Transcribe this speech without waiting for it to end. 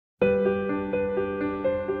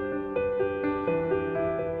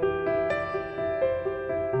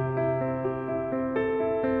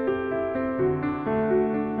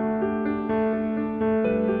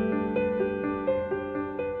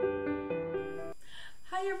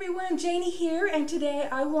everyone, Janie here, and today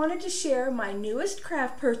I wanted to share my newest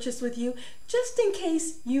craft purchase with you just in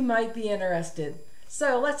case you might be interested.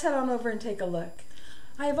 So let's head on over and take a look.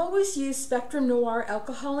 I have always used Spectrum Noir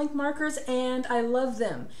alcohol ink markers and I love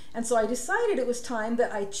them, and so I decided it was time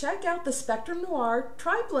that I check out the Spectrum Noir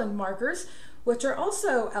TriBlend markers, which are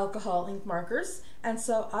also alcohol ink markers, and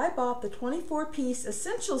so I bought the 24-piece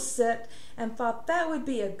Essentials set and thought that would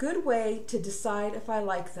be a good way to decide if I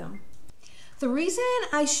like them. The reason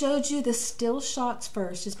I showed you the still shots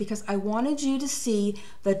first is because I wanted you to see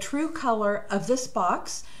the true color of this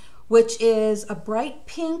box, which is a bright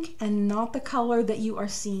pink and not the color that you are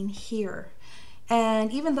seeing here.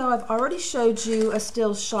 And even though I've already showed you a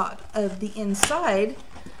still shot of the inside,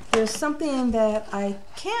 there's something that I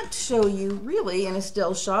can't show you really in a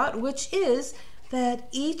still shot, which is that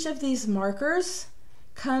each of these markers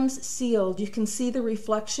comes sealed. You can see the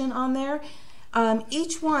reflection on there.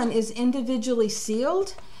 Each one is individually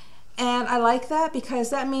sealed, and I like that because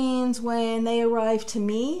that means when they arrive to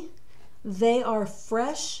me, they are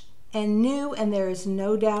fresh and new, and there is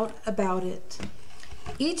no doubt about it.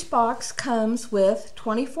 Each box comes with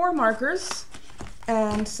 24 markers,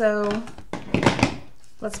 and so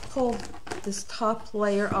let's pull this top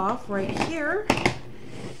layer off right here,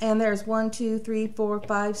 and there's 1, 2, 3, 4,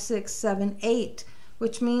 5, 6, 7, 8,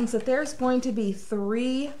 which means that there's going to be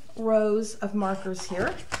 3 rows of markers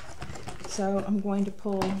here. So I'm going to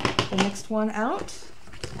pull the next one out,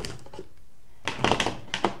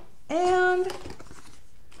 and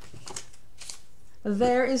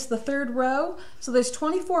there is the 3rd row. So there's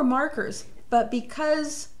 24 markers, but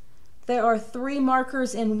because there are 3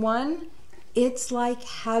 markers in one, it's like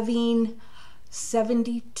having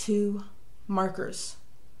 72 markers.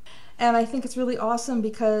 And I think it's really awesome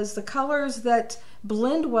because the colors that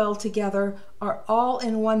blend well together are all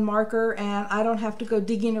in one marker, and I don't have to go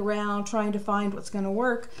digging around trying to find what's going to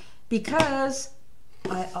work because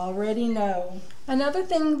I already know. Another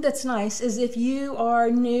thing that's nice is if you are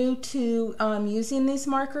new to using these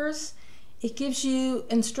markers, it gives you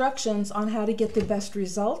instructions on how to get the best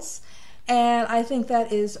results. And I think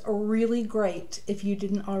that is really great if you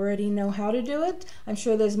didn't already know how to do it. I'm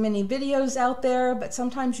sure there's many videos out there, but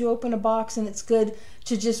sometimes you open a box and it's good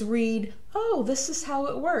to just read, oh, this is how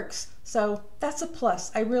it works. So that's a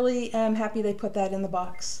plus. I really am happy they put that in the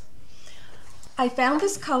box. I found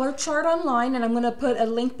this color chart online, and I'm going to put a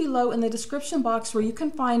link below in the description box where you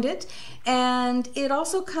can find it. And it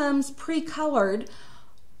also comes pre-colored,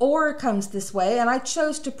 or it comes this way, and I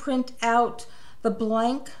chose to print out the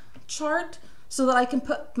blank chart so that I can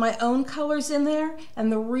put my own colors in there. And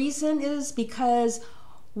the reason is because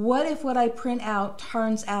what if what I print out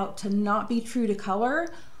turns out to not be true to color,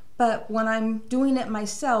 but when I'm doing it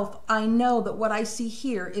myself, I know that what I see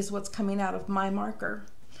here is what's coming out of my marker.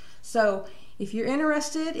 So if you're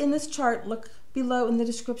interested in this chart, look below in the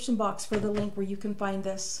description box for the link where you can find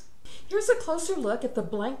this. Here's a closer look at the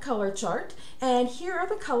blank color chart, and here are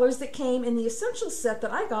the colors that came in the Essentials set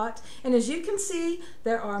that I got, and as you can see,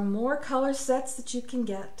 there are more color sets that you can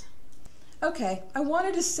get. Okay, I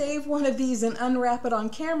wanted to save one of these and unwrap it on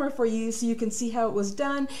camera for you so you can see how it was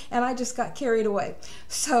done, and I just got carried away.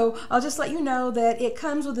 So I'll just let you know that it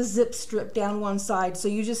comes with a zip strip down one side, so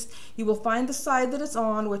you will find the side that it's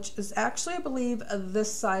on, which is actually, I believe,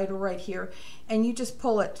 this side right here, and you just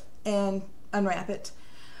pull it and unwrap it.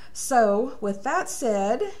 So with that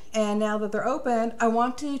said, and now that they're open, I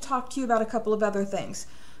want to talk to you about a couple of other things.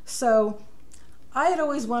 So I had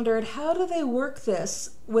always wondered, how do they work this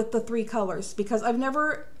with the 3 colors? Because I've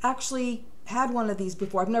never actually had one of these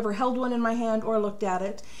before. I've never held one in my hand or looked at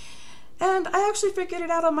it. And I actually figured it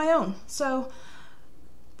out on my own. So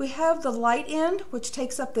we have the light end, which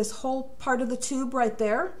takes up this whole part of the tube right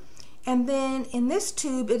there. And then in this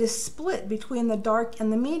tube, it is split between the dark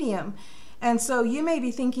and the medium. And so you may be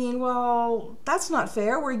thinking, well, that's not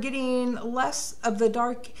fair. We're getting less of the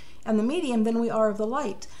dark and the medium than we are of the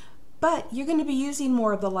light. But you're going to be using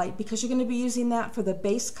more of the light because you're going to be using that for the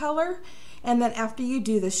base color. And then after you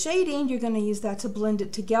do the shading, you're going to use that to blend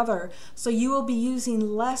it together. So you will be using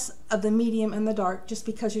less of the medium and the dark just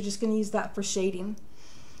because you're just going to use that for shading.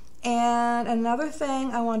 And another thing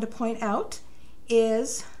I wanted to point out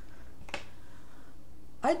is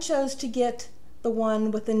I chose to get the one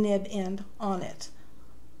with the nib end on it.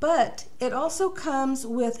 But it also comes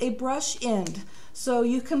with a brush end. So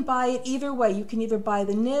you can buy it either way. You can either buy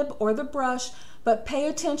the nib or the brush, but pay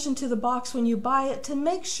attention to the box when you buy it to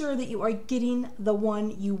make sure that you are getting the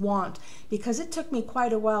one you want, because it took me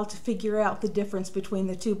quite a while to figure out the difference between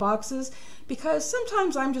the 2 boxes, because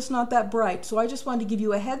sometimes I'm just not that bright. So I just wanted to give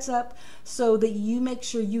you a heads up so that you make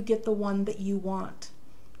sure you get the one that you want.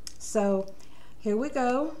 So here we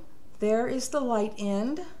go. There is the light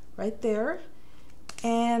end right there.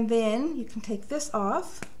 And then you can take this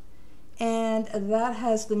off, and that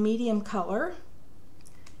has the medium color.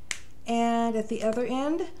 And at the other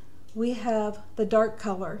end, we have the dark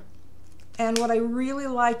color. And what I really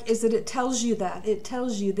like is that it tells you that. It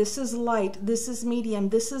tells you this is light, this is medium,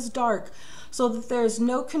 this is dark, so that there's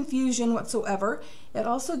no confusion whatsoever. It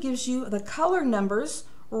also gives you the color numbers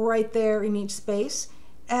right there in each space,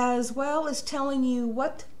 as well as telling you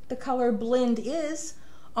what the color blend is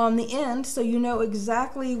on the end, so you know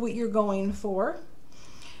exactly what you're going for.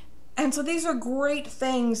 And so these are great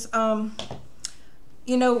things.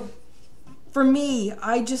 You know, for me,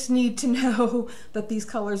 I just need to know that these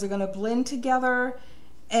colors are going to blend together.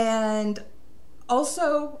 And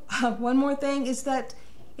also, one more thing is that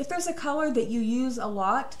if there's a color that you use a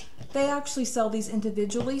lot, they actually sell these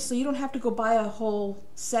individually, so you don't have to go buy a whole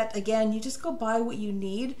set again. You just go buy what you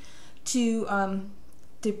need to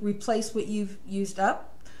replace what you've used up.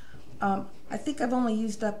 I think I've only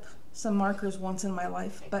used up some markers once in my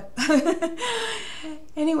life, but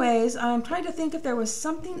anyways, I'm trying to think if there was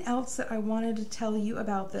something else that I wanted to tell you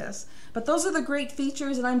about this. But those are the great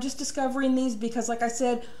features, and I'm just discovering these because, like I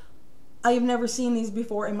said, I have never seen these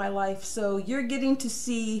before in my life. So you're getting to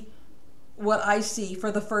see what I see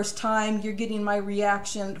for the first time. You're getting my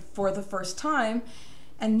reaction for the first time.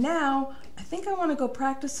 And now I think I want to go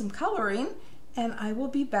practice some coloring, and I will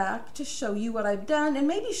be back to show you what I've done and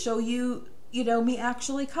maybe show you, you know, me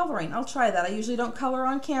actually coloring. I'll try that. I usually don't color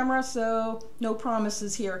on camera, so no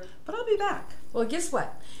promises here, but I'll be back. Well, guess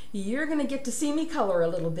what? You're gonna get to see me color a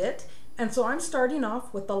little bit. And so I'm starting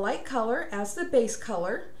off with the light color as the base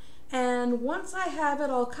color. And once I have it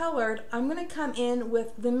all colored, I'm gonna come in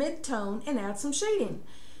with the mid-tone and add some shading.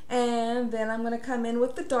 And then I'm gonna come in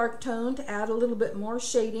with the dark tone to add a little bit more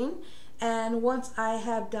shading. And once I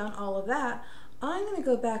have done all of that, I'm going to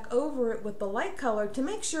go back over it with the light color to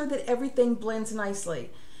make sure that everything blends nicely.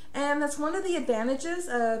 And that's one of the advantages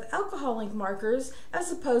of alcohol ink markers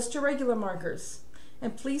as opposed to regular markers.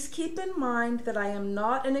 And please keep in mind that I am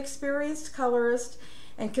not an experienced colorist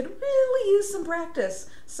and could really use some practice.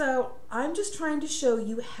 So I'm just trying to show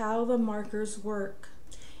you how the markers work.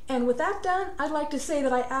 And with that done, I'd like to say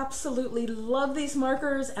that I absolutely love these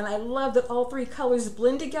markers, and I love that all three colors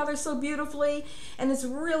blend together so beautifully, and it's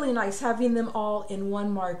really nice having them all in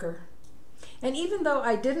one marker. And even though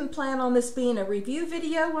I didn't plan on this being a review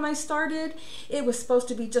video when I started, it was supposed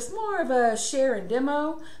to be just more of a share and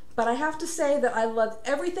demo, but I have to say that I love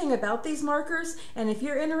everything about these markers, and if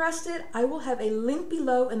you're interested, I will have a link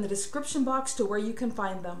below in the description box to where you can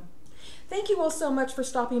find them. Thank you all so much for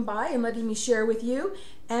stopping by and letting me share with you.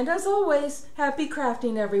 And as always, happy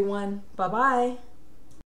crafting, everyone. Bye-bye.